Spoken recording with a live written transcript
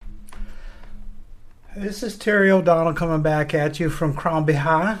This is Terry O'Donnell coming back at you from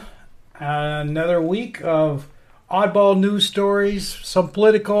Crann. Another week of oddball news stories, some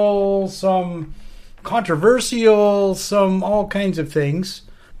political, some controversial, some all kinds of things.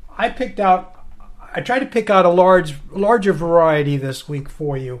 I tried to pick out a larger variety this week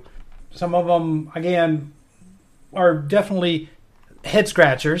for you. Some of them, again, are definitely head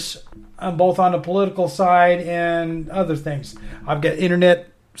scratchers, both on the political side and other things. I've got internet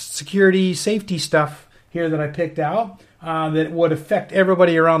security, safety stuff here that I picked out that would affect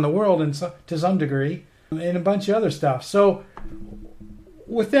everybody around the world to some degree, and a bunch of other stuff. So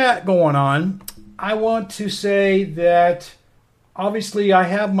with that going on, I want to say that obviously I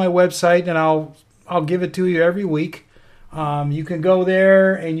have my website, and I'll give it to you every week. You can go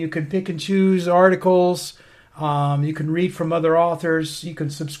there and you can pick and choose articles. You can read from other authors. You can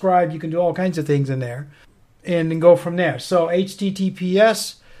subscribe. You can do all kinds of things in there and then go from there. So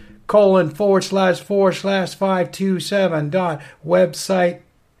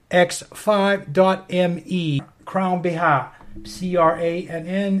https://527.websitex5.me Crann, CRANNBETHADH.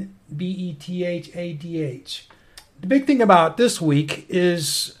 The big thing about this week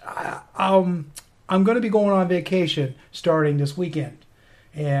is I'm going to be going on vacation starting this weekend.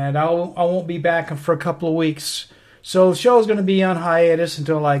 And I won't be back for a couple of weeks. So the show's going to be on hiatus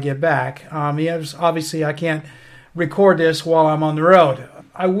until I get back. Obviously, I can't record this while I'm on the road.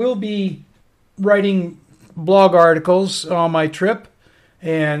 I will be writing blog articles on my trip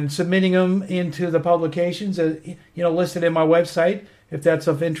and submitting them into the publications, listed in my website, if that's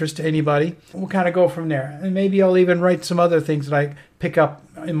of interest to anybody. We'll kind of go from there. And maybe I'll even write some other things that I pick up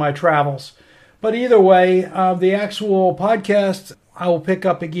in my travels. But either way, the actual podcast I will pick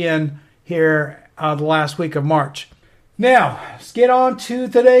up again here the last week of March. Now, let's get on to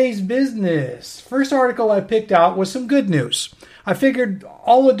today's business. First article I picked out was some good news. I figured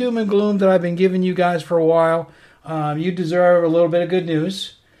all the doom and gloom that I've been giving you guys for a while, you deserve a little bit of good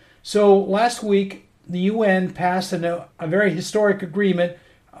news. So last week, the UN passed a very historic agreement,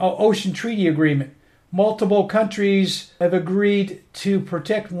 Ocean Treaty Agreement. Multiple countries have agreed to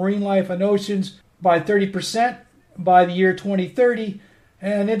protect marine life and oceans by 30% by the year 2030.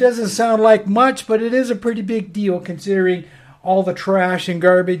 And it doesn't sound like much, but it is a pretty big deal considering all the trash and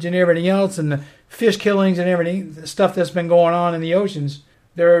garbage and everything else and the fish killings and everything, the stuff that's been going on in the oceans.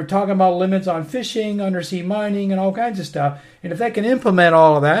 They're talking about limits on fishing, undersea mining, and all kinds of stuff. And if they can implement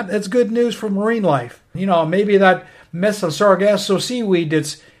all of that, that's good news for marine life. Maybe that mess of Sargasso seaweed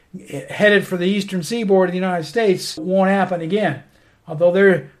that's headed for the eastern seaboard of the United States won't happen again. Although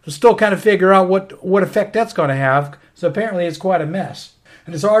they're still kind of figure out what effect that's going to have. So apparently it's quite a mess.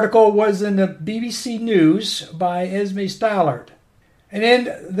 And this article was in the BBC News by Esme Stallard. And then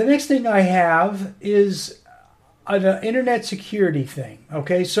the next thing I have is an internet security thing.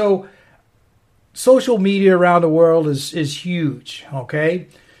 Okay, so social media around the world is huge. Okay,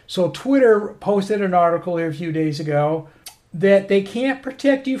 so Twitter posted an article here a few days ago that they can't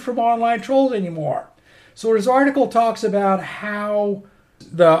protect you from online trolls anymore. So this article talks about how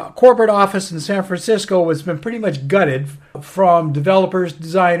the corporate office in San Francisco has been pretty much gutted from developers,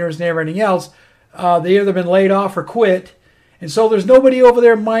 designers, and everything else. They've either been laid off or quit. And so there's nobody over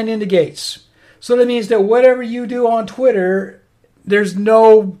there minding the gates. So that means that whatever you do on Twitter, there's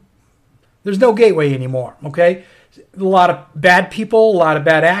no gateway anymore, okay? A lot of bad people, a lot of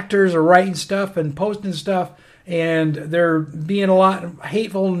bad actors are writing stuff and posting stuff, and they're being a lot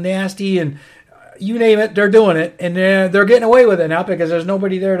hateful and nasty, and you name it, they're doing it, and they're getting away with it now because there's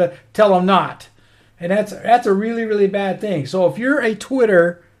nobody there to tell them not. And that's a really, really bad thing. So if you're a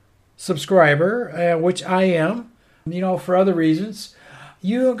Twitter subscriber, which I am, for other reasons,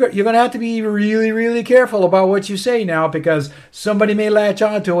 you're going to have to be really, really careful about what you say now because somebody may latch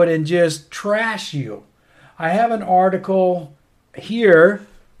onto it and just trash you. I have an article here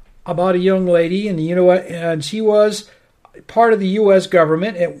about a young lady, and she was part of the U.S.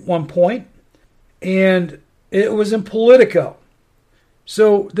 government at one point. And it was in Politico.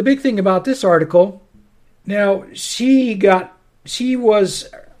 So the big thing about this article, now her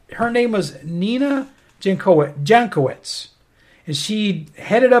name was Nina Jankowicz. And she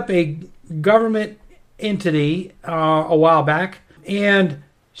headed up a government entity a while back. And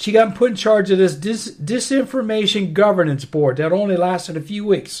she got put in charge of this disinformation governance board that only lasted a few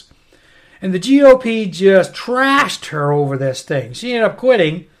weeks. And the GOP just trashed her over this thing. She ended up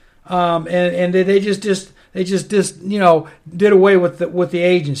quitting. And they just did away with the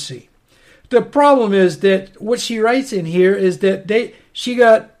agency. The problem is that what she writes in here is that she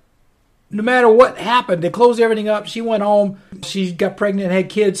got, no matter what happened, they closed everything up. She went home. She got pregnant and had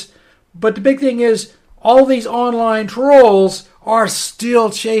kids. But the big thing is all these online trolls are still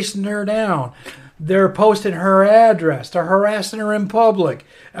chasing her down. They're posting her address. They're harassing her in public.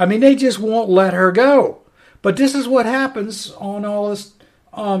 I mean, they just won't let her go. But this is what happens on all this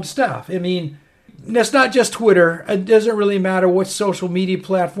stuff. I mean, it's not just Twitter. It doesn't really matter what social media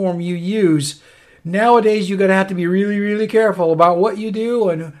platform you use. Nowadays, you're going to have to be really, really careful about what you do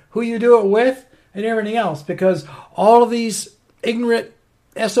and who you do it with and everything else, because all of these ignorant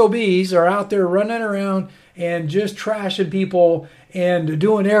SOBs are out there running around and just trashing people and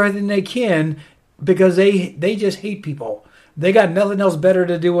doing everything they can because they just hate people. They got nothing else better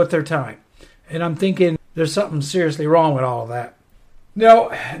to do with their time. And I'm thinking there's something seriously wrong with all of that. Now,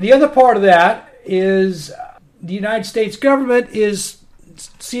 the other part of that is the United States government is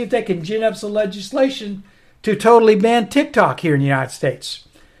see if they can gin up some legislation to totally ban TikTok here in the United States.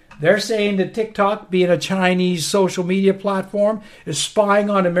 They're saying that TikTok, being a Chinese social media platform, is spying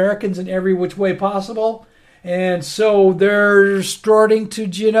on Americans in every which way possible. And so they're starting to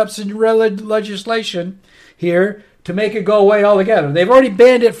gin up some legislation here to make it go away altogether. They've already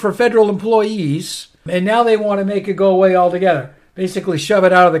banned it for federal employees, and now they want to make it go away altogether. Basically shove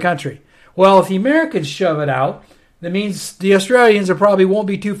it out of the country. Well, if the Americans shove it out, that means the Australians probably won't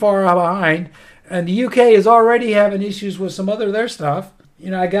be too far behind. And the UK is already having issues with some other their stuff.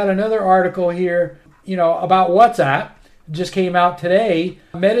 I got another article here, about WhatsApp. It just came out today.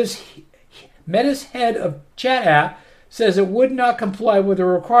 Meta's head of chat app says it would not comply with the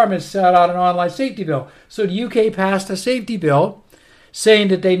requirements set out in an online safety bill. So the UK passed a safety bill saying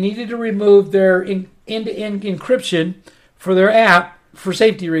that they needed to remove their end-to-end encryption for their app for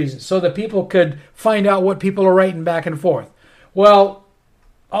safety reasons, so that people could find out what people are writing back and forth. Well,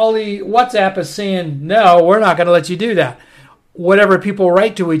 all the WhatsApp is saying, no, we're not going to let you do that. Whatever people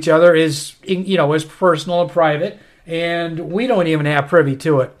write to each other is personal and private, and we don't even have privy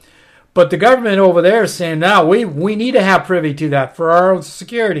to it. But the government over there is saying, no, we need to have privy to that for our own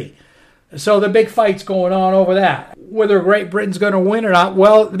security. So the big fight's going on over that. Whether Great Britain's going to win or not,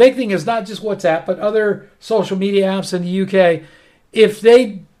 well, the big thing is not just WhatsApp, but other social media apps in the UK. If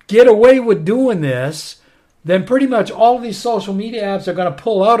they get away with doing this, then pretty much all of these social media apps are going to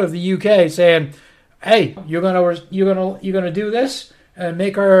pull out of the UK, saying, "Hey, you're gonna do this and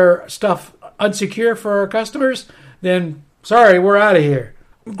make our stuff unsecure for our customers? Then sorry, we're out of here."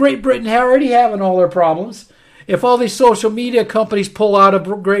 Great Britain already having all their problems. If all these social media companies pull out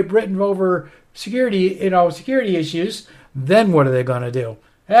of Great Britain over security issues, then what are they going to do?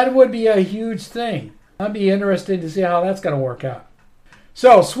 That would be a huge thing. I'd be interested to see how that's going to work out.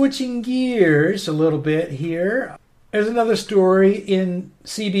 So, switching gears a little bit here, there's another story in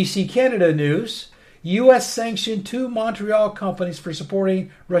CBC Canada news. U.S. sanctioned 2 Montreal companies for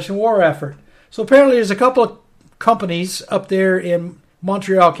supporting Russian war effort. So apparently there's a couple of companies up there in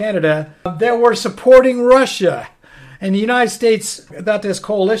Montreal, Canada, that were supporting Russia. And the United States got this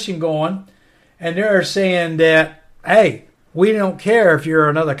coalition going, and they're saying that, hey, we don't care if you're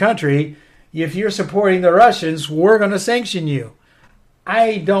another country. If you're supporting the Russians, we're going to sanction you.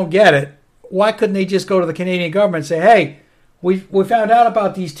 I don't get it. Why couldn't they just go to the Canadian government and say, hey, we found out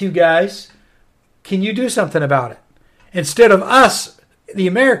about these 2 guys. Can you do something about it? Instead of us, the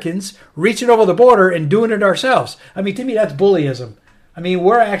Americans, reaching over the border and doing it ourselves. I mean, to me, that's bullyism. I mean,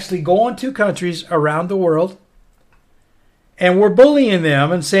 we're actually going to countries around the world and we're bullying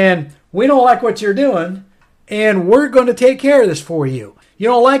them and saying, we don't like what you're doing and we're going to take care of this for you. You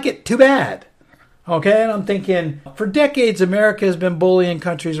don't like it? Too bad. Okay, and I'm thinking, for decades, America has been bullying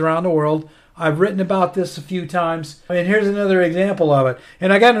countries around the world. I've written about this a few times, and here's another example of it.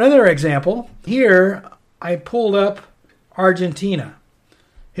 And I got another example. Here, I pulled up Argentina.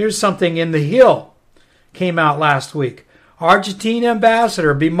 Here's something in The Hill. Came out last week. Argentina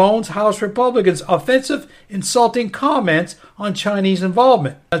ambassador bemoans House Republicans' offensive, insulting comments on Chinese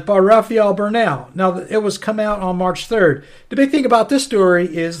involvement. That's by Rafael Bernal. Now, it was come out on March 3rd. The big thing about this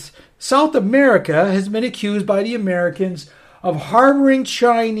story is South America has been accused by the Americans of harboring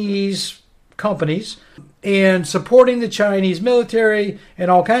Chinese companies and supporting the Chinese military and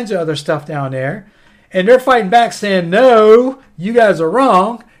all kinds of other stuff down there. And they're fighting back saying, no, you guys are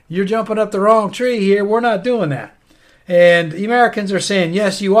wrong. You're jumping up the wrong tree here. We're not doing that. And the Americans are saying,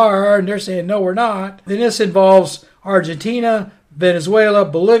 yes, you are. And they're saying, no, we're not. Then this involves Argentina, Venezuela,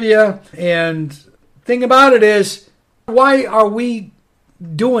 Bolivia. And the thing about it is, why are we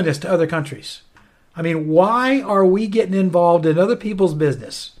doing this to other countries? I mean, why are we getting involved in other people's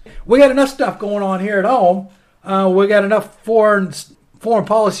business? We got enough stuff going on here at home. We got enough foreign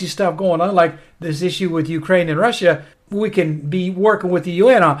policy stuff going on, like this issue with Ukraine and Russia. We can be working with the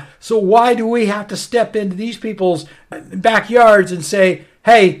UN on. So why do we have to step into these people's backyards and say,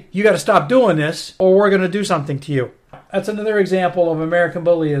 hey, you got to stop doing this or we're going to do something to you? That's another example of American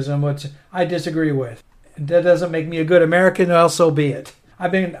bullyism, which I disagree with. That doesn't make me a good American, well, so be it.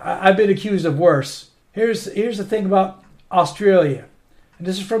 I've been accused of worse. Here's the thing about Australia. And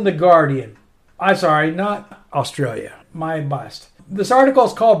this is from The Guardian. I'm sorry, not Australia. My bust. This article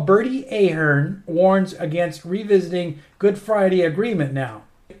is called Bertie Ahern Warns Against Revisiting Good Friday Agreement Now.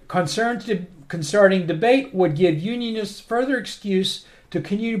 Concerns concerning debate would give unionists further excuse to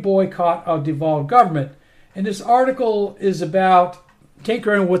continue boycott of devolved government. And this article is about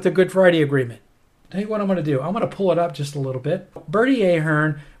tinkering with the Good Friday Agreement. Tell you what I'm going to do. I'm going to pull it up just a little bit. Bertie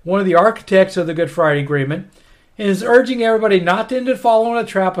Ahern, one of the architects of the Good Friday Agreement, is urging everybody not to fall in the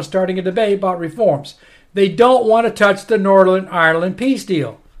trap of starting a debate about reforms. They don't want to touch the Northern Ireland peace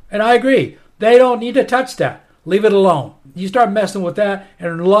deal. And I agree. They don't need to touch that. Leave it alone. You start messing with that,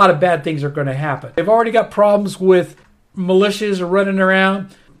 and a lot of bad things are going to happen. They've already got problems with militias running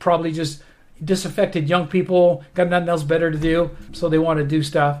around, probably just disaffected young people, got nothing else better to do, so they want to do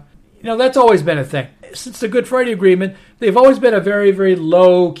stuff. That's always been a thing. Since the Good Friday Agreement, they've always been a very, very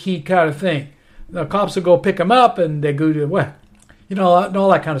low-key kind of thing. The cops will go pick them up, and they go to, and all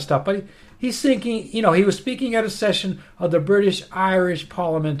that kind of stuff. But he's thinking, he was speaking at a session of the British-Irish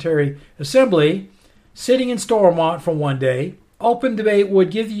Parliamentary Assembly, sitting in Stormont for one day. Open debate would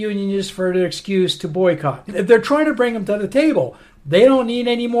give the unionists further excuse to boycott. If they're trying to bring them to the table, they don't need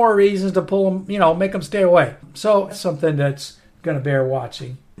any more reasons to pull them, make them stay away. So it's something that's going to bear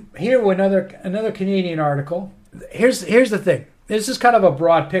watching. Here, another Canadian article. Here's the thing. This is kind of a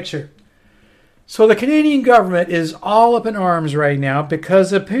broad picture. So the Canadian government is all up in arms right now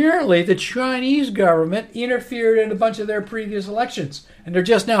because apparently the Chinese government interfered in a bunch of their previous elections, and they're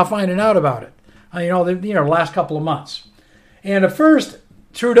just now finding out about it. The last couple of months. And at first,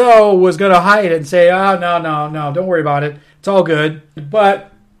 Trudeau was going to hide it and say, "Oh, no, don't worry about it. It's all good."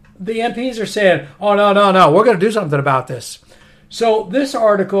 But the MPs are saying, "Oh, no, we're going to do something about this." So this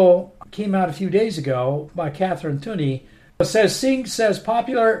article came out a few days ago by Catherine Tunney. It says, Singh says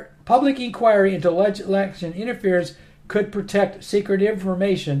public inquiry into election interference could protect secret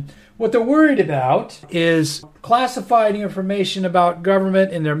information. What they're worried about is classified information about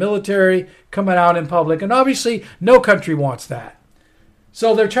government and their military coming out in public. And obviously, no country wants that.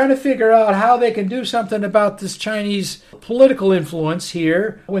 So they're trying to figure out how they can do something about this Chinese political influence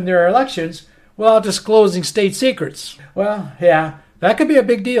here when there are elections without disclosing state secrets. Well, yeah, that could be a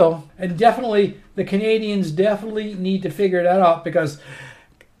big deal. And definitely, the Canadians definitely need to figure that out because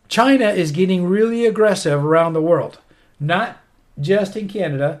China is getting really aggressive around the world. Not just in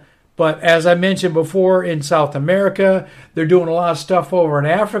Canada, but as I mentioned before, in South America, they're doing a lot of stuff over in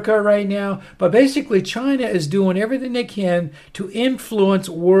Africa right now. But basically, China is doing everything they can to influence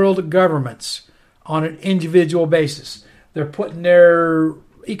world governments on an individual basis. They're putting their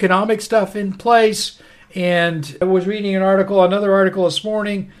economic stuff in place. And I was reading another article this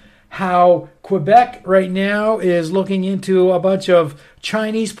morning, how Quebec right now is looking into a bunch of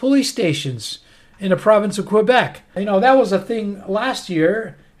Chinese police stations in the province of Quebec. That was a thing last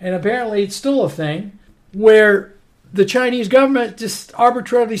year. And apparently it's still a thing where the Chinese government just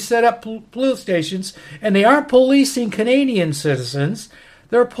arbitrarily set up police stations, and they aren't policing Canadian citizens,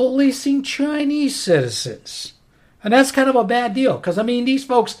 they're policing Chinese citizens. And that's kind of a bad deal because, these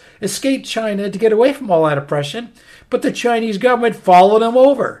folks escaped China to get away from all that oppression, but the Chinese government followed them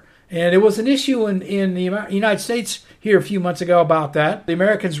over. And it was an issue in the United States here a few months ago about that. The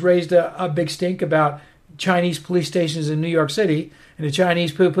Americans raised a big stink about Chinese police stations in New York City. And the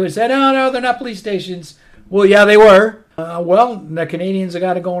Chinese poo-poo said, "Oh, no, they're not police stations." Well, yeah, they were. The Canadians have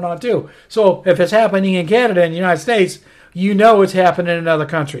got it going on, too. So if it's happening in Canada and the United States, it's happening in other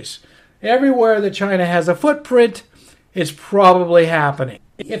countries. Everywhere that China has a footprint, it's probably happening.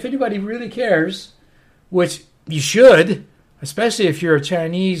 If anybody really cares, which you should, especially if you're a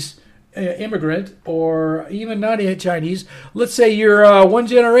Chinese immigrant or even not Chinese, let's say you're one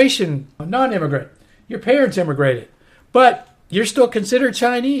generation non-immigrant. Your parents immigrated. But you're still considered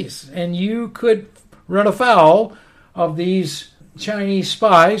Chinese, and you could run afoul of these Chinese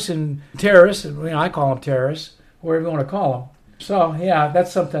spies and terrorists, and I call them terrorists, whatever you want to call them. So, yeah,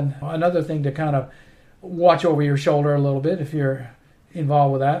 that's another thing to kind of watch over your shoulder a little bit if you're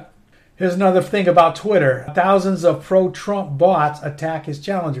involved with that. Here's another thing about Twitter. Thousands of pro-Trump bots attack his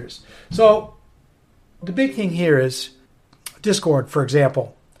challengers. So, the big thing here is Discord, for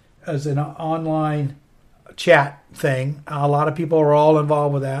example, as an online chat thing. A lot of people are all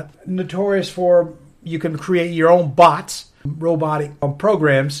involved with that. Notorious for you can create your own bots, robotic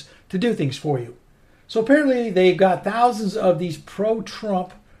programs to do things for you. So apparently they've got thousands of these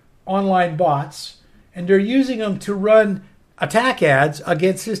pro-Trump online bots, and they're using them to run attack ads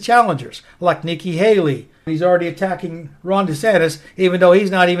against his challengers, like Nikki Haley. He's already attacking Ron DeSantis, even though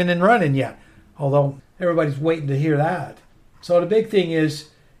he's not even in running yet, although everybody's waiting to hear that. So the big thing is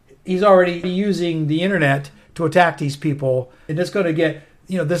he's already using the internet to attack these people, and it's going to get,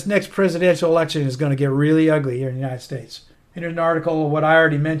 this next presidential election is going to get really ugly here in the United States. And there's an article of what I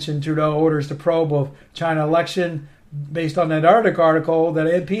already mentioned, Trudeau orders the probe of China election, based on that article that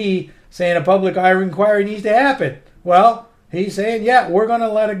MP saying a public inquiry needs to happen. Well, he's saying, yeah, we're going to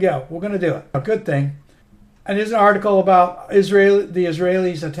let it go. We're going to do it. A good thing. And there's an article about the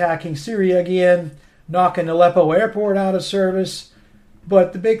Israelis attacking Syria again, knocking Aleppo airport out of service.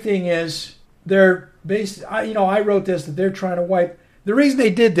 But the big thing is they're I wrote this, that they're trying to wipe. The reason they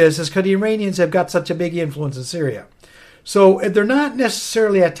did this is because the Iranians have got such a big influence in Syria. So they're not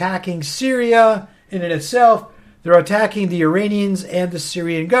necessarily attacking Syria in itself. They're attacking the Iranians and the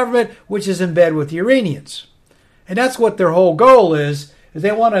Syrian government, which is in bed with the Iranians. And that's what their whole goal is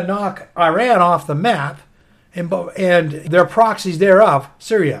they want to knock Iran off the map and their proxies thereof,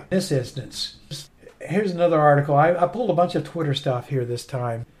 Syria, in this instance. Here's another article. I pulled a bunch of Twitter stuff here this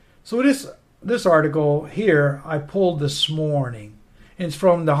time. So this article here I pulled this morning. It's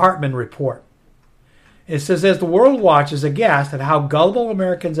from the Hartman Report. It says, as the world watches aghast at how gullible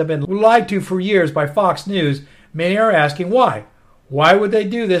Americans have been lied to for years by Fox News, many are asking why. Why would they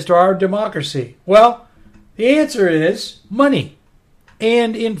do this to our democracy? Well, the answer is money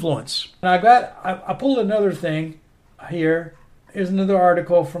and influence. And I pulled another thing here. Here's another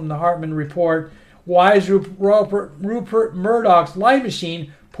article from the Hartman Report. Why is Rupert Murdoch's lie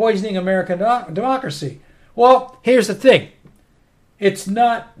machine poisoning American democracy? Well, here's the thing. It's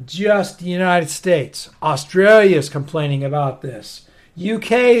not just the United States. Australia is complaining about this.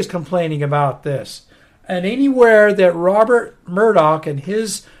 UK is complaining about this. And anywhere that Robert Murdoch and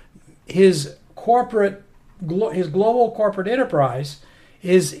his global corporate enterprise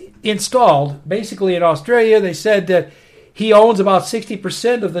is installed, basically in Australia, they said that he owns about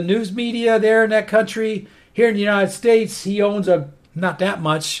 60% of the news media there in that country. Here in the United States, he owns not that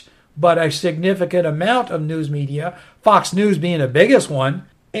much, but a significant amount of news media, Fox News being the biggest one.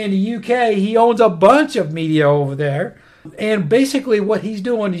 In the UK, he owns a bunch of media over there. And basically what he's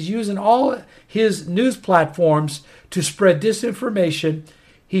doing is using all his news platforms to spread disinformation.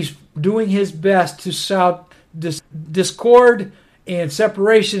 He's doing his best to sow discord and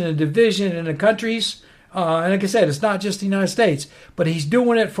separation and division in the countries. And like I said, it's not just the United States, but he's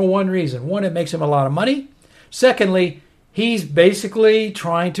doing it for one reason. One, it makes him a lot of money. Secondly, he's basically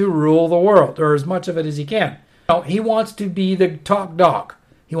trying to rule the world, or as much of it as he can. He wants to be the top dog.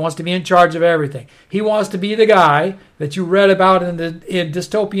 He wants to be in charge of everything. He wants to be the guy that you read about in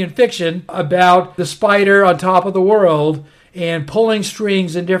dystopian fiction about the spider on top of the world and pulling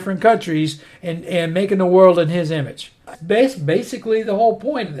strings in different countries and making the world in his image. That's basically the whole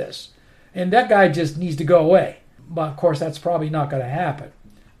point of this. And that guy just needs to go away. But of course, that's probably not going to happen.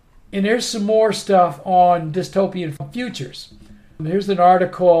 And there's some more stuff on dystopian futures. Here's an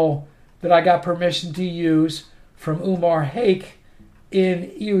article that I got permission to use from Umar Haque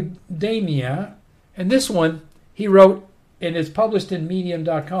in Udemia. And this one he wrote, and it's published in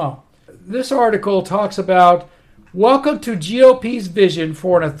medium.com. This article talks about welcome to GOP's vision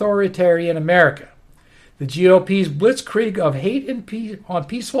for an authoritarian America. The GOP's blitzkrieg of hate on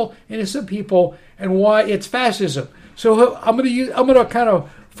peaceful, innocent people, and why it's fascism. So I'm going to kind of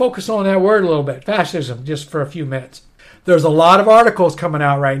focus on that word a little bit, fascism, just for a few minutes. There's a lot of articles coming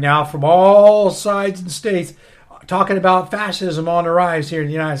out right now from all sides and states talking about fascism on the rise here in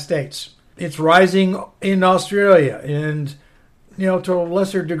the United States. It's rising in Australia and, to a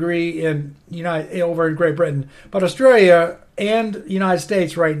lesser degree over in Great Britain. But Australia and the United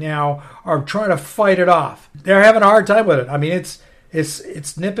States right now are trying to fight it off. They're having a hard time with it. I mean,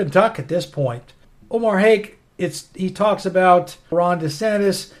 it's nip and tuck at this point. Omar Haque, he talks about Ron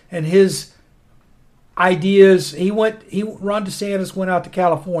DeSantis and his ideas. Ron DeSantis went out to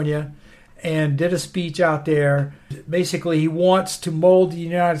California and did a speech out there. Basically, he wants to mold the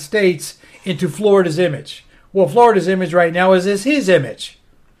United States into Florida's image. Well, Florida's image right now is his image.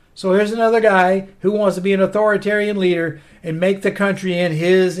 So here's another guy who wants to be an authoritarian leader and make the country in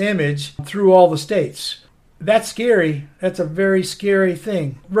his image through all the states. That's scary. That's a very scary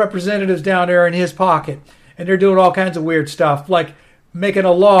thing. Representatives down there in his pocket, and they're doing all kinds of weird stuff, like making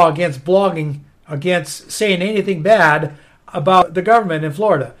a law against blogging, against saying anything bad about the government in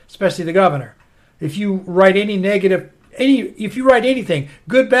Florida, especially the governor. If you write if you write anything,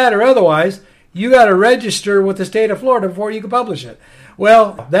 good, bad, or otherwise, you got to register with the state of Florida before you can publish it.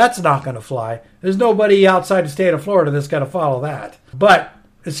 Well, that's not going to fly. There's nobody outside the state of Florida that's going to follow that. But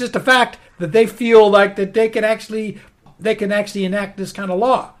it's just a fact that they feel like that they can actually they can actually enact this kind of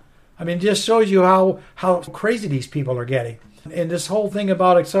law. I mean, it just shows you how crazy these people are getting. And this whole thing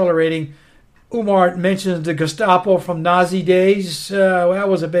about accelerating, Umar mentions the Gestapo from Nazi days. That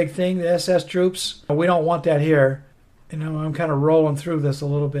was a big thing, the SS troops. We don't want that here. I'm kind of rolling through this a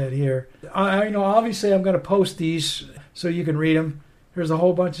little bit here. Obviously I'm going to post these so you can read them. There's a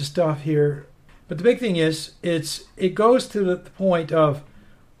whole bunch of stuff here. But the big thing is, it goes to the point of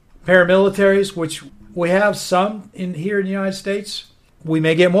paramilitaries, which we have some here in the United States. We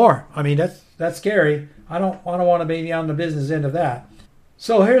may get more. I mean, that's scary. I don't want to be on the business end of that.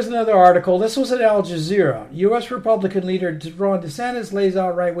 So here's another article. This was at Al Jazeera. U.S. Republican leader Ron DeSantis lays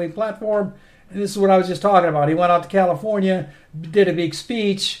out right-wing platform. And this is what I was just talking about. He went out to California, did a big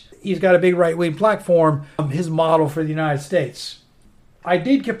speech. He's got a big right-wing platform, his model for the United States.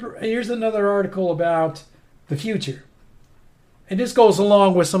 Here's another article about the future. And this goes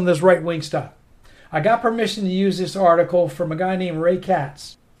along with some of this right-wing stuff. I got permission to use this article from a guy named Ray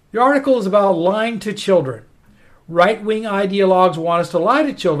Katz. The article is about lying to children. Right-wing ideologues want us to lie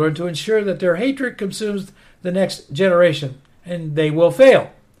to children to ensure that their hatred consumes the next generation, and they will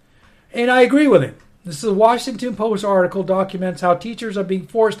fail. And I agree with him. This is a Washington Post article documents how teachers are being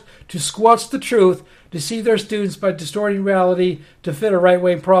forced to squelch the truth, deceive their students by distorting reality to fit a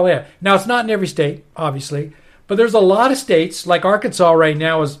right-wing propaganda. Now, it's not in every state, obviously, but there's a lot of states, like Arkansas right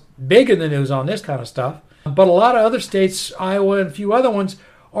now is big in the news on this kind of stuff. But a lot of other states, Iowa and a few other ones,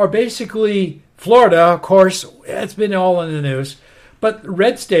 are basically, Florida, of course, it's been all in the news. But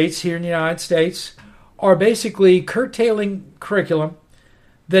red states here in the United States are basically curtailing curriculum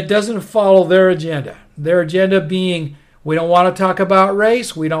that doesn't follow their agenda. Their agenda being, we don't want to talk about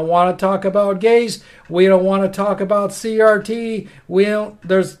race, we don't want to talk about gays, we don't want to talk about CRT,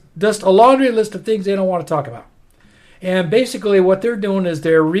 there's just a laundry list of things they don't want to talk about. And basically what they're doing is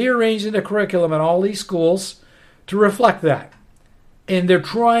they're rearranging the curriculum in all these schools to reflect that. And they're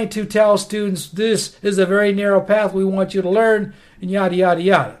trying to tell students, this is a very narrow path we want you to learn, and yada, yada,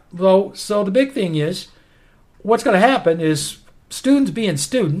 yada. So the big thing is, what's going to happen is students being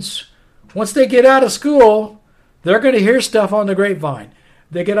students, once they get out of school, they're going to hear stuff on the grapevine.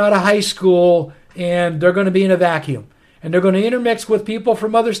 They get out of high school, and they're going to be in a vacuum. And they're going to intermix with people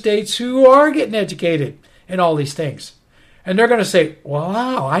from other states who are getting educated in all these things. And they're going to say,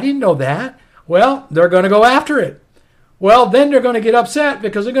 wow, I didn't know that. Well, they're going to go after it. Well, then they're going to get upset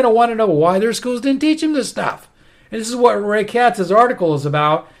because they're going to want to know why their schools didn't teach them this stuff. And this is what Ray Katz's article is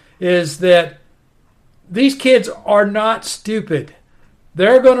about, is that these kids are not stupid.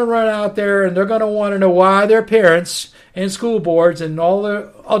 They're going to run out there and they're going to want to know why their parents and school boards and all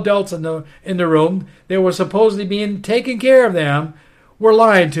the adults in the room that were supposedly being taking care of them were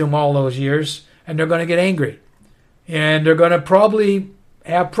lying to them all those years, and they're going to get angry. And they're going to probably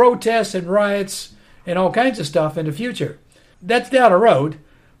have protests and riots and all kinds of stuff in the future. That's down the road,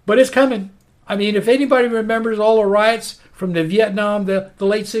 but it's coming. I mean, if anybody remembers all the riots from the Vietnam, the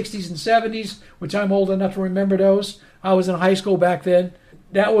late 60s and 70s, which I'm old enough to remember those. I was in high school back then.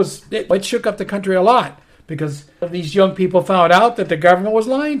 It shook up the country a lot because these young people found out that the government was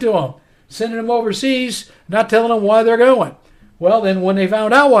lying to them, sending them overseas, not telling them why they're going. Well, then when they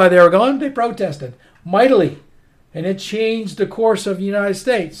found out why they were going, they protested mightily, and it changed the course of the United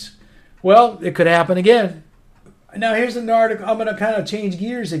States. Well, it could happen again. Now, here's an article. I'm going to kind of change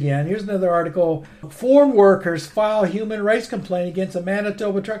gears again. Here's another article. Foreign workers file human rights complaint against a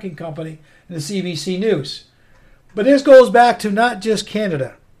Manitoba trucking company in the CBC News. But this goes back to not just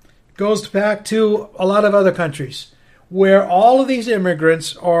Canada. It goes back to a lot of other countries where all of these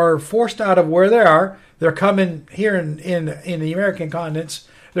immigrants are forced out of where they are. They're coming here in the American continents.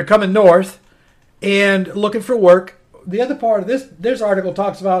 They're coming north and looking for work. The other part of this article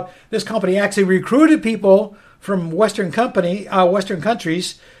talks about this company actually recruited people from Western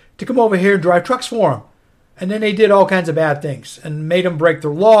countries to come over here and drive trucks for them. And then they did all kinds of bad things and made them break the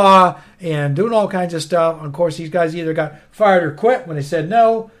law and doing all kinds of stuff. And of course, these guys either got fired or quit when they said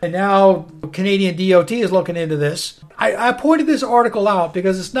no. And now Canadian DOT is looking into this. I pointed this article out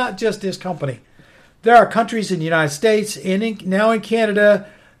because it's not just this company. There are countries in the United States and now in Canada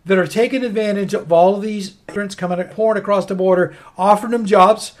that are taking advantage of all of these immigrants pouring across the border, offering them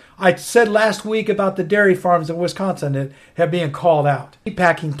jobs. I said last week about the dairy farms in Wisconsin that have been called out.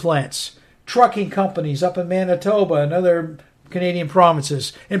 Packing plants, trucking companies up in Manitoba and other Canadian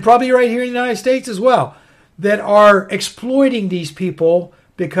provinces, and probably right here in the United States as well, that are exploiting these people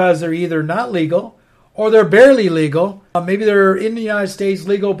because they're either not legal or they're barely legal. Maybe they're in the United States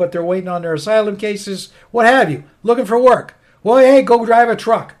legal, but they're waiting on their asylum cases, what have you, looking for work. Well, hey, go drive a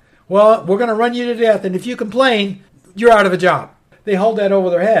truck. Well, we're going to run you to death, and if you complain, you're out of a job. They hold that over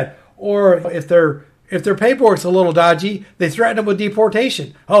their head. Or if they're If their paperwork's a little dodgy, they threaten them with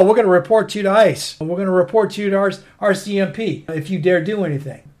deportation. Oh, we're going to report you to ICE. We're going to report you to RCMP if you dare do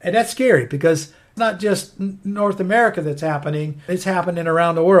anything. And that's scary because it's not just North America that's happening. It's happening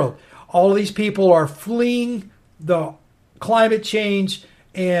around the world. All of these people are fleeing the climate change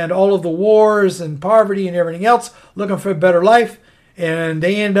and all of the wars and poverty and everything else, looking for a better life. And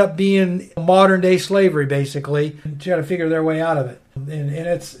they end up being modern day slavery, basically, and try to figure their way out of it. And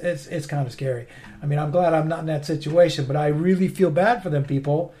it's kind of scary. I mean, I'm glad I'm not in that situation, but I really feel bad for them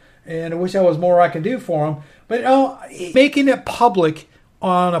people, and I wish there was more I can do for them. But making it public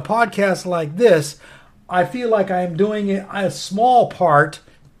on a podcast like this, I feel like I'm doing a small part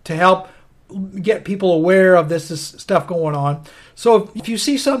to help get people aware of this stuff going on. So if you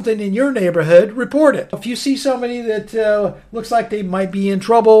see something in your neighborhood, report it. If you see somebody that looks like they might be in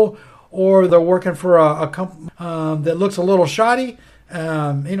trouble, or they're working for a company that looks a little shoddy,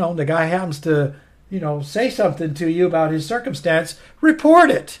 the guy happens to, say something to you about his circumstance,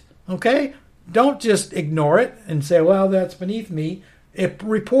 report it, okay? Don't just ignore it and say, well, that's beneath me.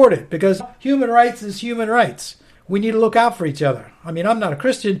 Report it, because human rights is human rights. We need to look out for each other. I mean, I'm not a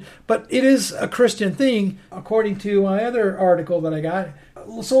Christian, but it is a Christian thing, according to my other article that I got.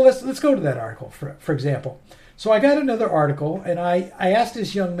 So let's go to that article, for example. So I got another article, and I asked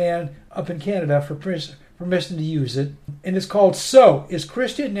this young man up in Canada for permission to use it, and it's called, So, Is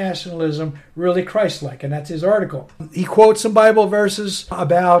Christian Nationalism Really Christ-Like? And that's his article. He quotes some Bible verses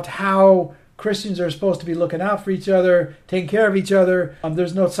about how Christians are supposed to be looking out for each other, taking care of each other.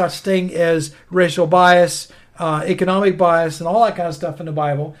 There's no such thing as racial bias, economic bias, and all that kind of stuff in the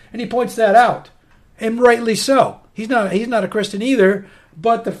Bible. And he points that out, and rightly so. He's not a Christian either,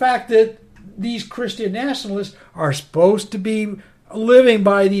 but the fact that these Christian nationalists are supposed to be living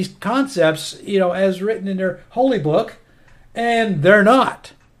by these concepts, as written in their holy book, and they're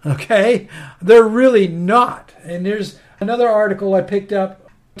not, okay? They're really not. And there's another article I picked up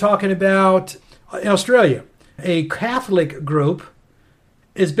talking about in Australia. A Catholic group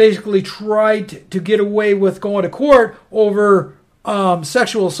is basically tried to get away with going to court over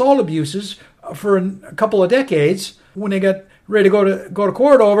sexual assault abuses for a couple of decades. When they got ready to go to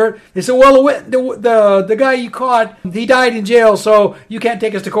court over it, they said, well, the guy you caught, he died in jail, so you can't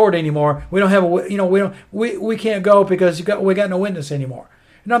take us to court anymore. We don't have we can't go because we got no witness anymore.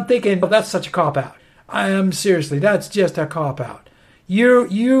 And I'm thinking, well, that's such a cop out. Seriously, that's just a cop out.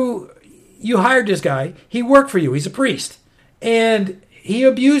 You hired this guy. He worked for you. He's a priest, and he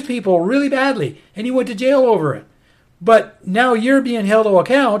abused people really badly, and he went to jail over it. But now you're being held to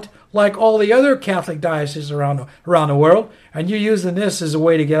account like all the other Catholic dioceses around the world, and you're using this as a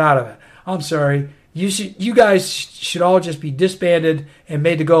way to get out of it. I'm sorry. You guys should all just be disbanded and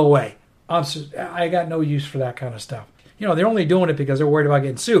made to go away. I got no use for that kind of stuff. They're only doing it because they're worried about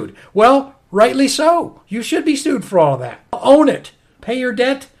getting sued. Well, rightly so. You should be sued for all of that. Own it. Pay your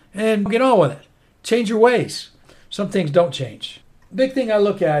debt and get on with it. Change your ways. Some things don't change. Big thing I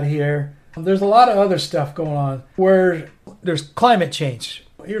look at here, there's a lot of other stuff going on where there's climate change.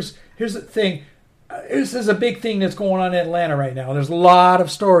 Here's the thing. This is a big thing that's going on in Atlanta right now. There's a lot of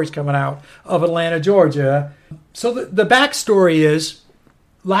stories coming out of Atlanta, Georgia. So the backstory is,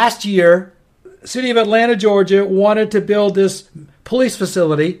 last year, the city of Atlanta, Georgia wanted to build this police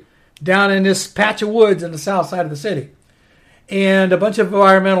facility down in this patch of woods in the south side of the city. And a bunch of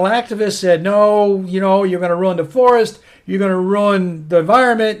environmental activists said, no, you're going to ruin the forest. You're going to ruin the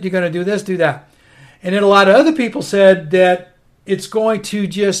environment. You're going to do this, do that. And then a lot of other people said that it's going to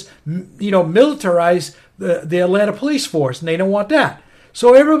just, militarize the Atlanta police force, and they don't want that.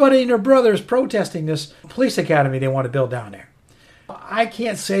 So everybody and their brother is protesting this police academy they want to build down there. I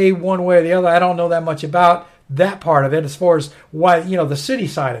can't say one way or the other. I don't know that much about that part of it as far as why, the city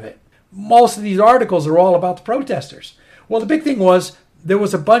side of it. Most of these articles are all about the protesters. Well, the big thing was there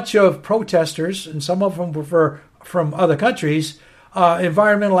was a bunch of protesters, and some of them were from other countries,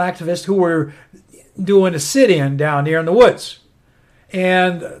 environmental activists who were doing a sit-in down there in the woods.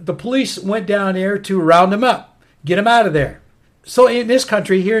 And the police went down there to round them up, get them out of there. So in this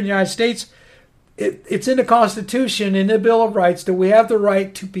country, here in the United States, it's in the Constitution, in the Bill of Rights, that we have the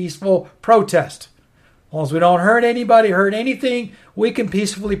right to peaceful protest. As long as we don't hurt anybody, hurt anything, we can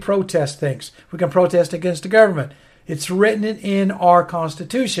peacefully protest things. We can protest against the government. It's written in our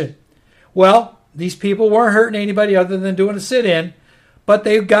Constitution. Well, these people weren't hurting anybody other than doing a sit-in, but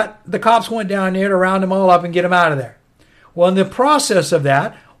the cops went down there to round them all up and get them out of there. Well, in the process of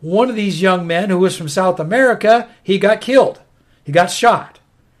that, one of these young men who was from South America, he got killed. He got shot.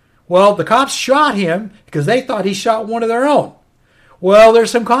 Well, the cops shot him because they thought he shot one of their own. Well,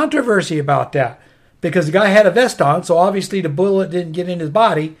 there's some controversy about that because the guy had a vest on, so obviously the bullet didn't get in his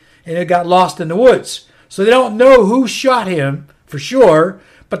body, and it got lost in the woods. So they don't know who shot him for sure,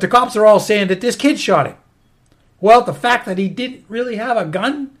 but the cops are all saying that this kid shot him. Well, the fact that he didn't really have a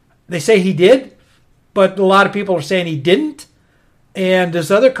gun, they say he did, but a lot of people are saying he didn't. And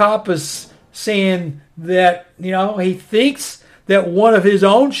this other cop is saying that, he thinks that one of his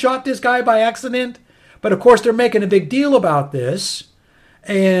own shot this guy by accident. But of course, they're making a big deal about this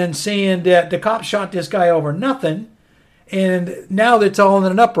and saying that the cop shot this guy over nothing. And now it's all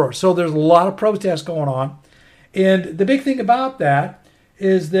in an uproar. So there's a lot of protests going on. And the big thing about that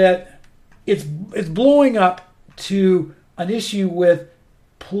is that it's blowing up to an issue with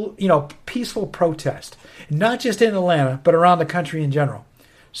peaceful protest, not just in Atlanta, but around the country in general.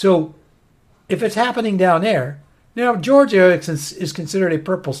 So if it's happening down there, Georgia is considered a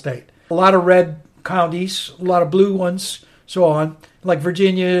purple state. A lot of red counties, a lot of blue ones, so on. Like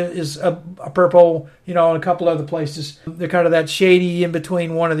Virginia is a purple, and a couple other places. They're kind of that shady in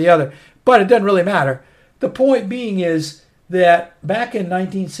between one or the other. But it doesn't really matter. The point being is that back in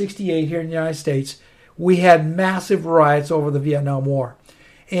 1968 here in the United States, we had massive riots over the Vietnam War.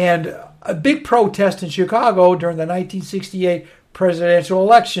 And a big protest in Chicago during the 1968 presidential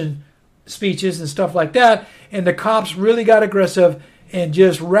election speeches and stuff like that. And the cops really got aggressive and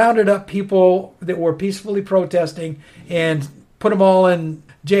just rounded up people that were peacefully protesting and put them all in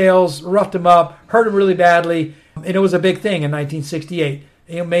jails, roughed them up, hurt them really badly. And it was a big thing in 1968.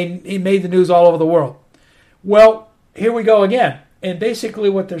 It made the news all over the world. Well, here we go again. And basically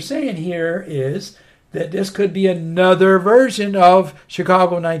what they're saying here is that this could be another version of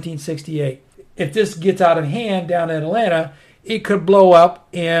Chicago 1968. If this gets out of hand down in Atlanta, it could blow up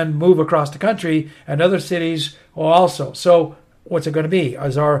and move across the country, and other cities will also. So what's it going to be?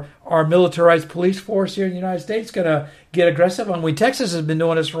 Is our militarized police force here in the United States going to get aggressive? Texas has been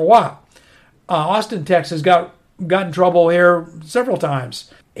doing this for a while. Austin, Texas got in trouble here several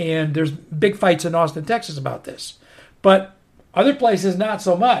times, and there's big fights in Austin, Texas about this. But other places, not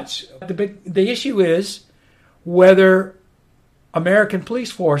so much. The issue is whether American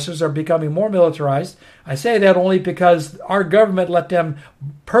police forces are becoming more militarized. I say that only because our government let them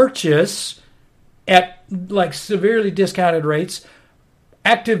purchase at severely discounted rates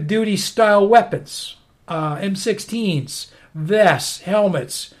active duty style weapons, M16s, vests,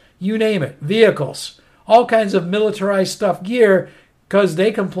 helmets, you name it, vehicles, all kinds of militarized stuff, gear, because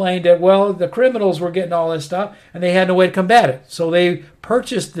they complained that, the criminals were getting all this stuff and they had no way to combat it. So they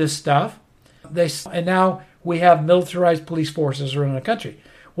purchased this stuff, and now we have militarized police forces around the country.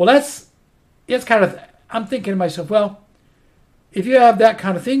 Well, it's kind of, I'm thinking to myself, if you have that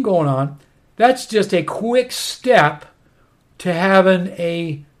kind of thing going on, that's just a quick step to having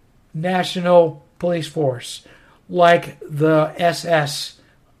a national police force like the SS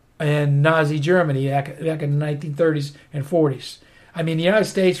in Nazi Germany back in the 1930s and 40s. I mean, the United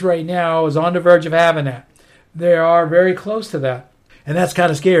States right now is on the verge of having that. They are very close to that, and that's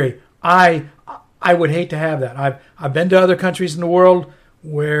kind of scary. I would hate to have that. I've been to other countries in the world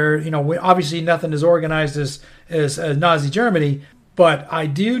where obviously nothing is organized as Nazi Germany, but I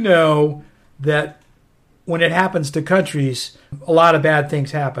do know that when it happens to countries, a lot of bad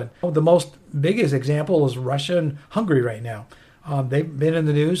things happen. The most biggest example is Russia and Hungary right now. They've been in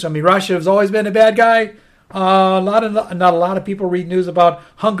the news. I mean, Russia has always been a bad guy. Not a lot of people read news about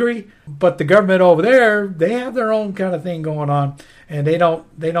Hungary, but the government over there, they have their own kind of thing going on, and they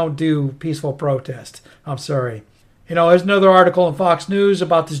don't do peaceful protest. I'm sorry. There's another article in Fox News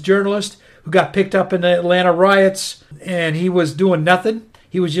about this journalist who got picked up in the Atlanta riots, and he was doing nothing.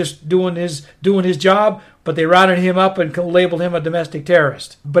 He was just doing his job, but they rounded him up and labeled him a domestic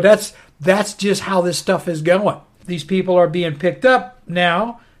terrorist. But that's just how this stuff is going. These people are being picked up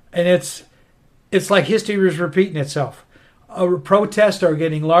now, and it's like history is repeating itself. Protests are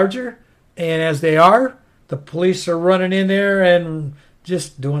getting larger, and as they are, the police are running in there and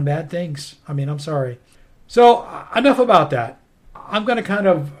just doing bad things. I mean, I'm sorry. So enough about that. I'm going to kind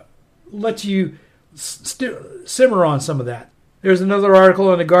of let you simmer on some of that. There's another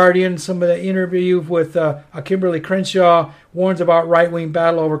article in The Guardian, some of the interview with Kimberly Crenshaw warns about right-wing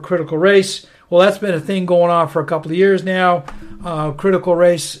battle over critical race. Well, that's been a thing going on for a couple of years now. Critical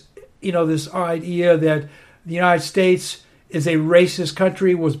race, this idea that the United States is a racist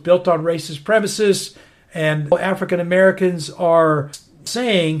country, was built on racist premises, and African Americans are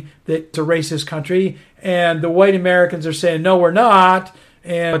saying that it's a racist country, and the white Americans are saying, no, we're not,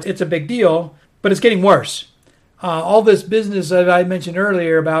 and it's a big deal, but it's getting worse. All this business that I mentioned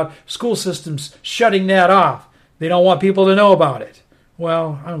earlier about school systems shutting that off. They don't want people to know about it.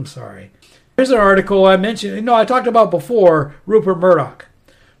 Well, I'm sorry. Here's an article I mentioned. I talked about before, Rupert Murdoch.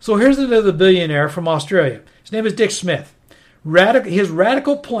 So here's another billionaire from Australia. His name is Dick Smith. his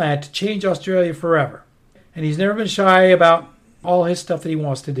radical plan to change Australia forever. And he's never been shy about all his stuff that he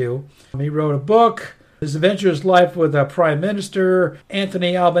wants to do. He wrote a book, His Adventurous Life with a Prime Minister,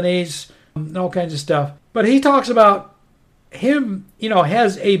 Anthony Albanese, and all kinds of stuff. But he talks about him,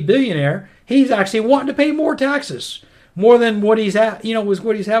 as a billionaire, he's actually wanting to pay more taxes, more than what he's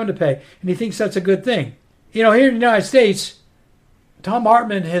what he's having to pay. And he thinks that's a good thing. Here in the United States, Tom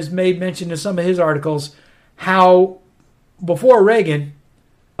Hartman has made mention in some of his articles how before Reagan,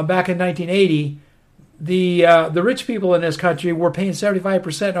 back in 1980, the rich people in this country were paying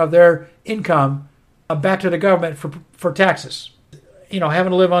 75% of their income back to the government for taxes,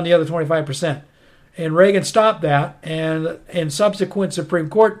 having to live on the other 25%. And Reagan stopped that, and in subsequent Supreme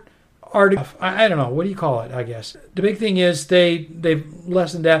Court article, I don't know, what do you call it, I guess. The big thing is they've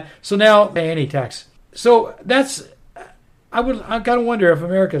lessened that, so now they pay any tax. So that's, I kind of wonder if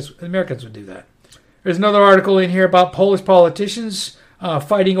Americans would do that. There's another article in here about Polish politicians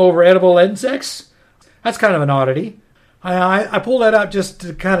fighting over edible insects. That's kind of an oddity. I pulled that out just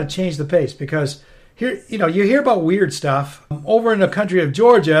to kind of change the pace, because here, you hear about weird stuff. Over in the country of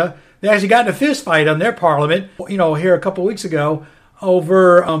Georgia, they actually got in a fist fight on their parliament, here a couple of weeks ago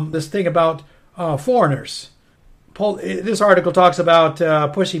over this thing about foreigners. This article talks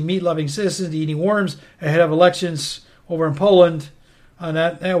about pushing meat-loving citizens eating worms ahead of elections over in Poland. And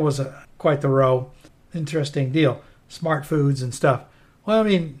that was quite the row. Interesting deal. Smart foods and stuff. Well,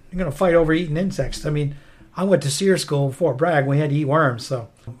 you're going to fight over eating insects. I went to SEER school in Fort Bragg. We had to eat worms, so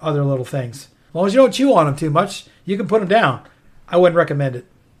other little things. As long as you don't chew on them too much, you can put them down. I wouldn't recommend it.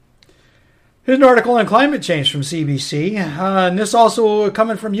 Here's an article on climate change from CBC, and this also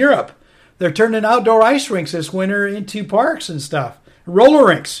coming from Europe. They're turning outdoor ice rinks this winter into parks and stuff. Roller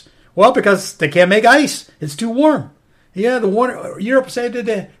rinks. Well, because they can't make ice. It's too warm. Yeah, Europe said that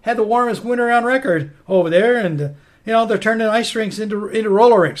they had the warmest winter on record over there, and they're turning ice rinks into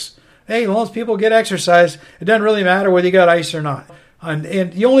roller rinks. Hey, as long as people get exercise, it doesn't really matter whether you got ice or not. And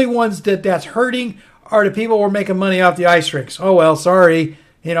the only ones that's hurting are the people who are making money off the ice rinks. Oh well, sorry,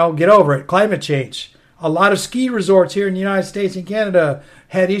 get over it. Climate change. A lot of ski resorts here in the United States and Canada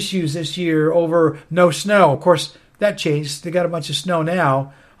had issues this year over no snow. Of course, that changed. They got a bunch of snow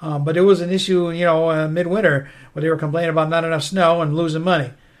now. But it was an issue, midwinter, where they were complaining about not enough snow and losing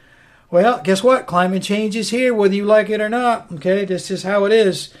money. Well, guess what? Climate change is here, whether you like it or not. Okay, this is how it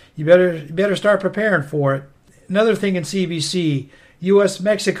is. You better start preparing for it. Another thing in CBC,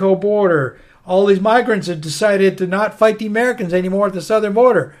 U.S.-Mexico border. All these migrants have decided to not fight the Americans anymore at the southern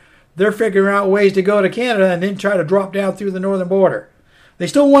border. They're figuring out ways to go to Canada and then try to drop down through the northern border. They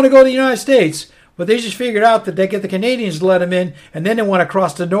still want to go to the United States, but they just figured out that they get the Canadians to let them in, and then they want to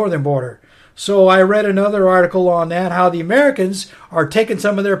cross the northern border. So I read another article on that, how the Americans are taking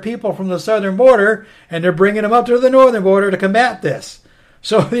some of their people from the southern border, and they're bringing them up to the northern border to combat this.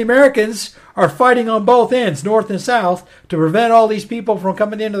 So the Americans are fighting on both ends, north and south, to prevent all these people from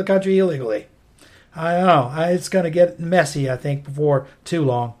coming into the country illegally. I don't know. It's going to get messy, I think, before too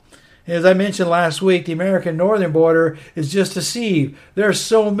long. As I mentioned last week, the American northern border is just a sieve. There are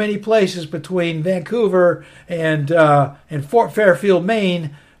so many places between Vancouver and Fort Fairfield,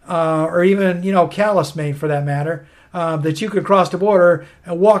 Maine, or even Calais, Maine, for that matter, that you could cross the border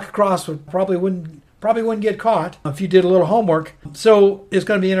and walk across. Probably wouldn't get caught if you did a little homework. So it's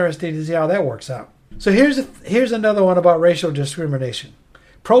going to be interesting to see how that works out. So here's another one about racial discrimination.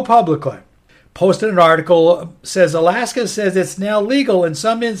 ProPublica posted an article, says Alaska says it's now legal in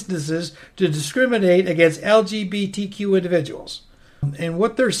some instances to discriminate against LGBTQ individuals. And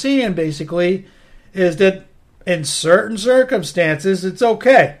what they're saying basically is that in certain circumstances it's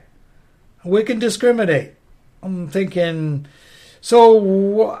okay. We can discriminate. I'm thinking,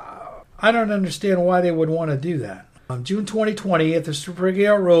 so I don't understand why they would want to do that. On June 2020, the Supreme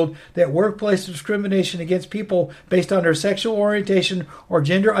Court ruled that workplace discrimination against people based on their sexual orientation or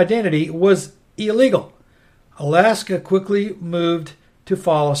gender identity was illegal. Alaska quickly moved to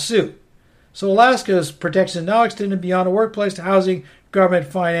follow suit. So Alaska's protections now extended beyond the workplace to housing, government,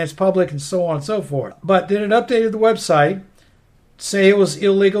 finance, public, and so on and so forth. But then it updated the website, say it was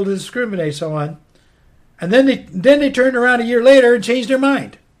illegal to discriminate, so on. And then they turned around a year later and changed their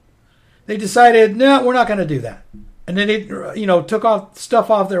mind. They decided, no, we're not going to do that. And then they, took off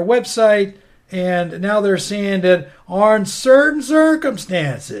stuff off their website, and now they're saying that on certain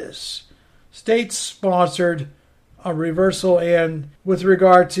circumstances, state-sponsored a reversal. And with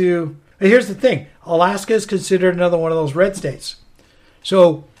regard to, here's the thing, Alaska is considered another one of those red states.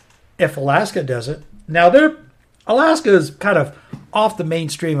 So if Alaska does it, now Alaska is kind of off the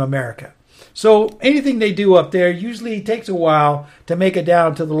mainstream America. So anything they do up there usually takes a while to make it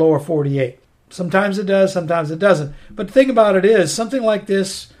down to the lower 48. Sometimes it does, sometimes it doesn't. But the thing about it is, something like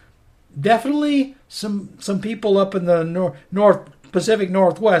this, definitely some people up in the North Pacific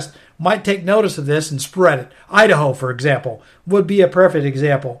Northwest might take notice of this and spread it. Idaho, for example, would be a perfect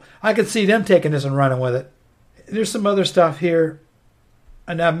example. I could see them taking this and running with it. There's some other stuff here,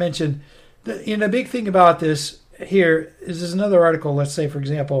 and I've mentioned, the big thing about this here is there's another article, let's say, for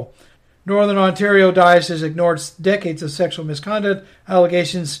example, Northern Ontario Diocese ignored decades of sexual misconduct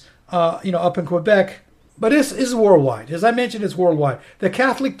allegations, up in Quebec. But this is worldwide. As I mentioned, it's worldwide. The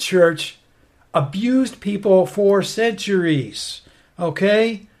Catholic Church abused people for centuries.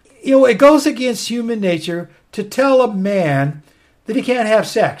 Okay? It goes against human nature to tell a man that he can't have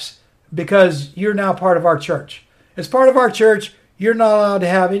sex because you're now part of our church. As part of our church, you're not allowed to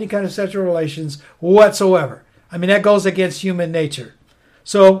have any kind of sexual relations whatsoever. I mean, that goes against human nature.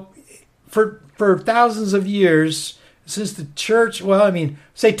 So for thousands of years, since the church,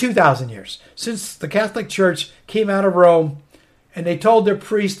 say 2,000 years, since the Catholic Church came out of Rome and they told their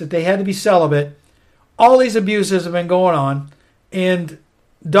priests that they had to be celibate, all these abuses have been going on and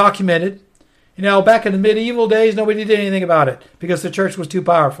documented. Back in the medieval days, nobody did anything about it because the church was too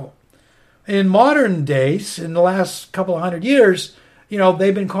powerful. In modern days, in the last couple of 100 years,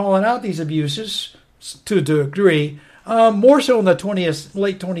 they've been calling out these abuses to a degree, more so in the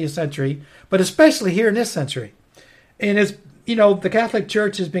late 20th century, but especially here in this century. And it's, the Catholic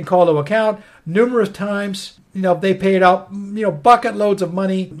Church has been called to account numerous times. They paid out, bucket loads of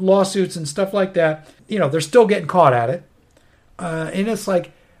money, lawsuits and stuff like that. They're still getting caught at it. And it's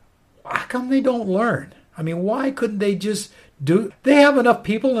like, how come they don't learn? I mean, why couldn't they just they have enough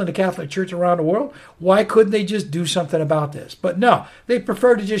people in the Catholic Church around the world. Why couldn't they just do something about this? But no, they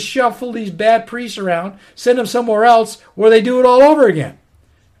prefer to just shuffle these bad priests around, send them somewhere else where they do it all over again.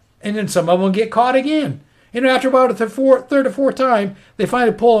 And then some of them get caught again. After about the third or fourth time, they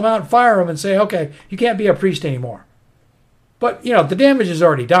finally pull them out and fire them and say, okay, you can't be a priest anymore. But, the damage is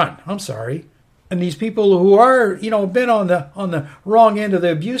already done. I'm sorry. And these people who are, been on the wrong end of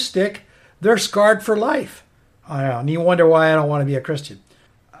the abuse stick, they're scarred for life. I know, and you wonder why I don't want to be a Christian.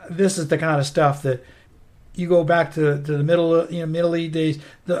 This is the kind of stuff that you go back to the Middle days,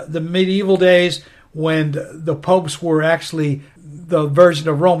 the medieval days when the popes were actually the version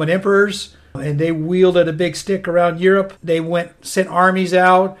of Roman emperors, and they wielded a big stick around Europe. They sent armies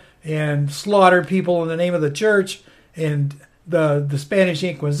out and slaughtered people in the name of the church, and the Spanish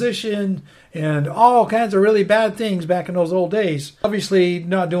Inquisition, and all kinds of really bad things back in those old days. Obviously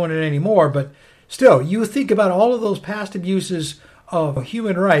not doing it anymore, but still, you think about all of those past abuses of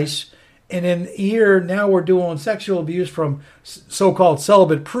human rights, and then here now we're doing sexual abuse from so-called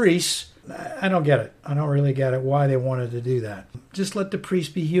celibate priests. I don't get it. I don't really get it why they wanted to do that. Just let the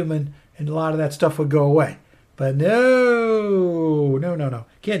priests be human, and a lot of that stuff would go away. But no.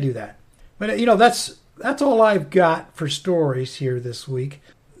 Can't do that. But, that's all I've got for stories here this week.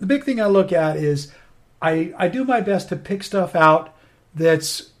 The big thing I look at is I do my best to pick stuff out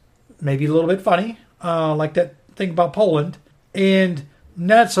that's maybe a little bit funny, like that thing about Poland, and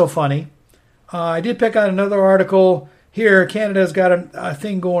not so funny. I did pick out another article here. Canada's got a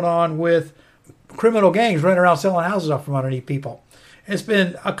thing going on with criminal gangs running around selling houses off from underneath people. It's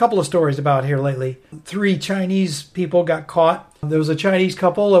been a couple of stories about here lately. 3 Chinese people got caught. There was a Chinese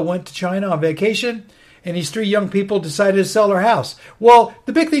couple that went to China on vacation, and these 3 young people decided to sell their house. Well,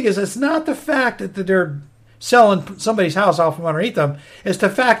 the big thing is it's not the fact that they're selling somebody's house off from underneath them. It's the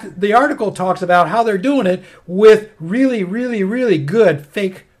fact that the article talks about how they're doing it with really, really, really good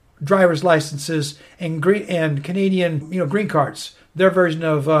fake driver's licenses and Canadian, green cards. Their version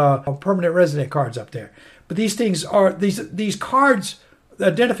of permanent resident cards up there. But these things are these cards, the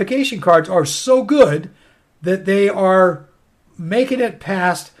identification cards, are so good that they are making it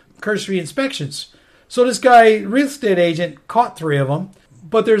past cursory inspections. So this guy, real estate agent, caught 3 of them.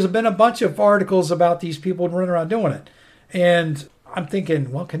 But there's been a bunch of articles about these people running around doing it. And I'm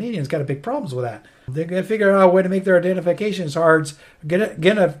thinking, well, Canadians got big problems with that. They're going to figure out a way to make their identification cards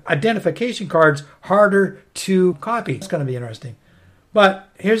harder to copy. It's going to be interesting. But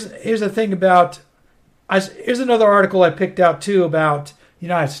here's the thing here's another article I picked out too about the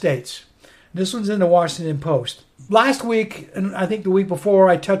United States. This one's in the Washington Post. Last week, and I think the week before,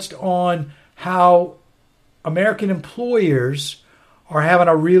 I touched on how American employers are having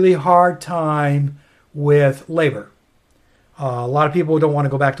a really hard time with labor. A lot of people don't want to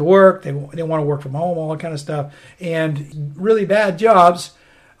go back to work. They want to work from home, all that kind of stuff. And really bad jobs.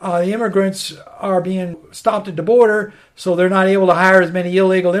 The immigrants are being stopped at the border, so they're not able to hire as many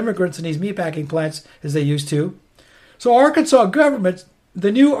illegal immigrants in these meatpacking plants as they used to. So Arkansas government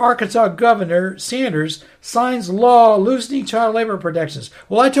the new Arkansas Governor Sanders signs law loosening child labor protections.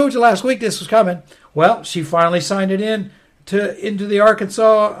 Well, I told you last week this was coming. Well, she finally signed it into the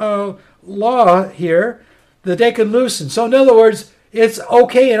Arkansas law here that they can loosen. So in other words, it's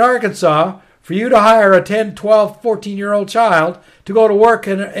okay in Arkansas for you to hire a 10, 12, 14-year-old child to go to work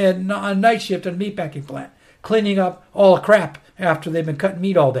on a night shift at a meatpacking plant, cleaning up all the crap after they've been cutting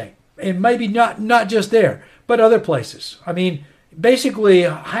meat all day. And maybe not just there, but other places. I mean, basically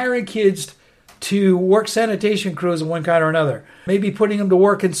hiring kids to work sanitation crews of one kind or another. Maybe putting them to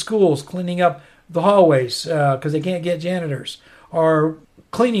work in schools, cleaning up the hallways because they can't get janitors. Or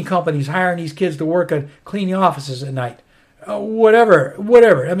cleaning companies hiring these kids to work at cleaning offices at night. Whatever.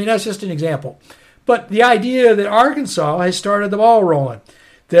 I mean, that's just an example. But the idea that Arkansas has started the ball rolling,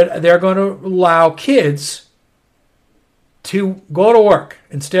 that they're going to allow kids to go to work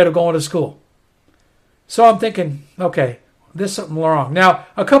instead of going to school. So I'm thinking, okay, there's something wrong. Now,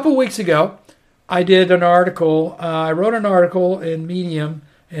 a couple weeks ago, I did an article. I wrote an article in Medium,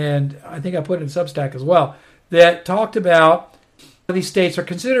 and I think I put it in Substack as well, that talked about these states are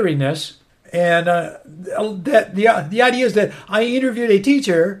considering this. And that the idea is that I interviewed a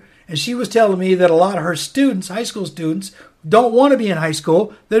teacher, and she was telling me that a lot of her students, high school students, don't want to be in high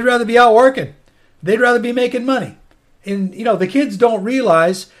school. They'd rather be out working. They'd rather be making money. And, the kids don't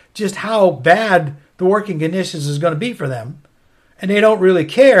realize just how bad the working conditions is going to be for them. And they don't really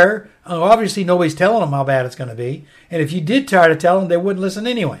care. Obviously, nobody's telling them how bad it's going to be. And if you did try to tell them, they wouldn't listen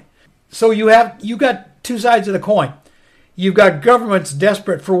anyway. So you got two sides of the coin. You've got governments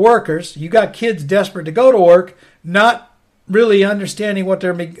desperate for workers. You got kids desperate to go to work, not really understanding what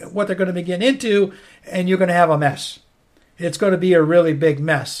they're going to begin into, and you're going to have a mess. It's going to be a really big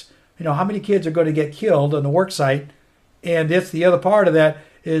mess. How many kids are going to get killed on the work site? And it's the other part of that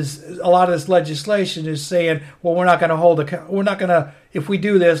is a lot of this legislation is saying, well, we're not going to if we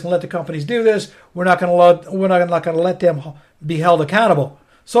do this and let the companies do this, we're not going to let them be held accountable.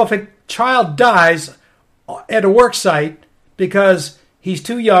 So if a child dies at a work site because he's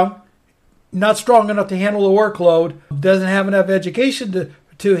too young, not strong enough to handle the workload, doesn't have enough education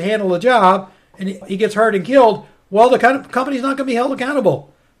to handle the job, and he gets hurt and killed, well, the company's not going to be held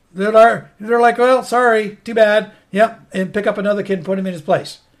accountable. They're like, well, sorry, too bad. Yep, and pick up another kid and put him in his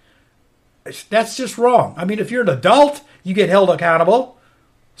place. That's just wrong. I mean, if you're an adult, you get held accountable.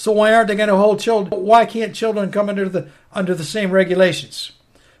 So why aren't they going to hold children? Why can't children come under the same regulations?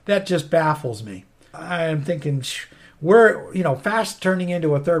 That just baffles me. I'm thinking we're fast turning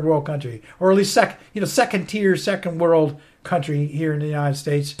into a third world country, or at least second tier, second world country here in the United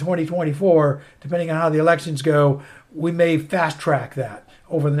States. 2024, depending on how the elections go, we may fast track that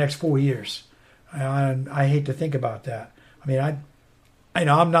over the next 4 years. And I hate to think about that. I mean, I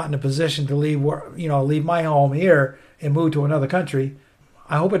know I'm not in a position to leave my home here and move to another country.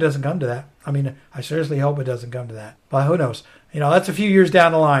 I hope it doesn't come to that. I mean, I seriously hope it doesn't come to that. But who knows? That's a few years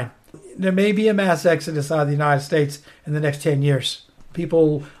down the line. There may be a mass exodus out of the United States in the next 10 years.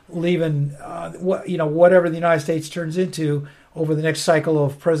 People leaving, whatever the United States turns into over the next cycle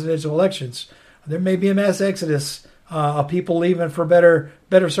of presidential elections. There may be a mass exodus of people leaving for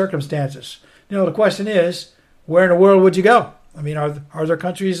better circumstances. The question is, where in the world would you go? I mean, are there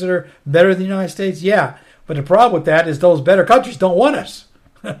countries that are better than the United States? Yeah. But the problem with that is those better countries don't want us.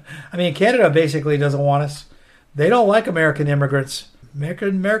 I mean, Canada basically doesn't want us. They don't like American immigrants.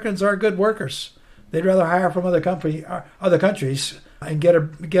 Americans are good workers. They'd rather hire from other countries and get a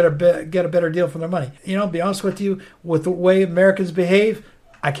better deal for their money. To be honest with you, with the way Americans behave,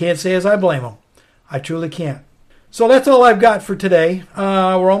 I can't say as I blame them. I truly can't. So that's all I've got for today.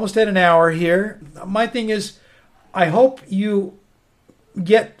 We're almost at an hour here. My thing is, I hope you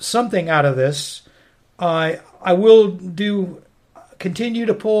get something out of this. I will continue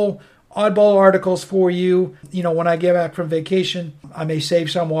to pull oddball articles for you. When I get back from vacation, I may save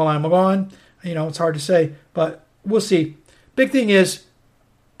some while I'm gone. It's hard to say, but we'll see. Big thing is,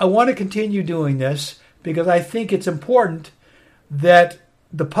 I want to continue doing this because I think it's important that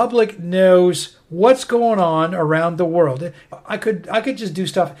the public knows what's going on around the world. I could just do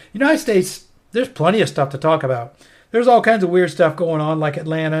stuff. United States, there's plenty of stuff to talk about. There's all kinds of weird stuff going on, like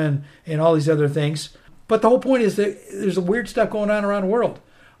Atlanta and all these other things. But the whole point is that there's weird stuff going on around the world.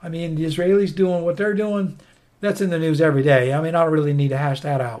 I mean, the Israelis doing what they're doing, that's in the news every day. I mean, I don't really need to hash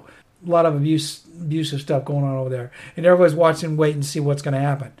that out. A lot of abusive stuff going on over there. And everybody's watching, wait and see what's going to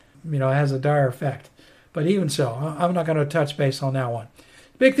happen. It has a dire effect. But even so, I'm not going to touch base on that one.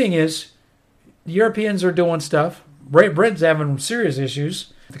 The big thing is, the Europeans are doing stuff. Great Britain's having serious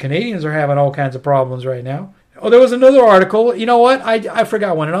issues. The Canadians are having all kinds of problems right now. Oh, there was another article. You know what? I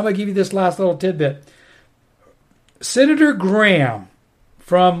forgot one, and I'm going to give you this last little tidbit. Senator Graham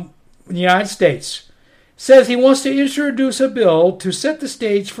from the United States. Says he wants to introduce a bill to set the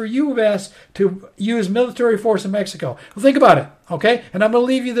stage for U.S. to use military force in Mexico. Well, think about it, okay? And I'm going to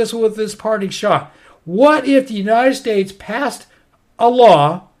leave you this with this parting shot. What if the United States passed a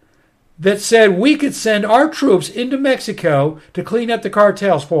law that said we could send our troops into Mexico to clean up the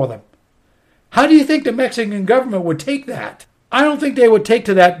cartels for them? How do you think the Mexican government would take that? I don't think they would take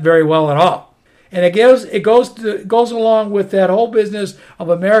to that very well at all. And it goes along with that whole business of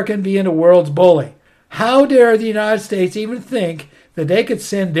America being the world's bully. How dare the United States even think that they could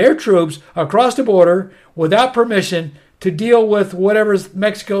send their troops across the border without permission to deal with whatever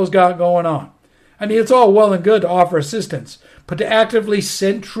Mexico's got going on? I mean, it's all well and good to offer assistance, but to actively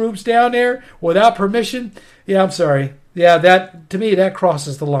send troops down there without permission, yeah, I'm sorry. Yeah, to me, that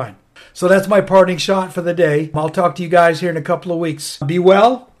crosses the line. So that's my parting shot for the day. I'll talk to you guys here in a couple of weeks. Be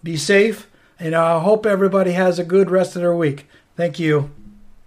well, be safe, and I hope everybody has a good rest of their week. Thank you.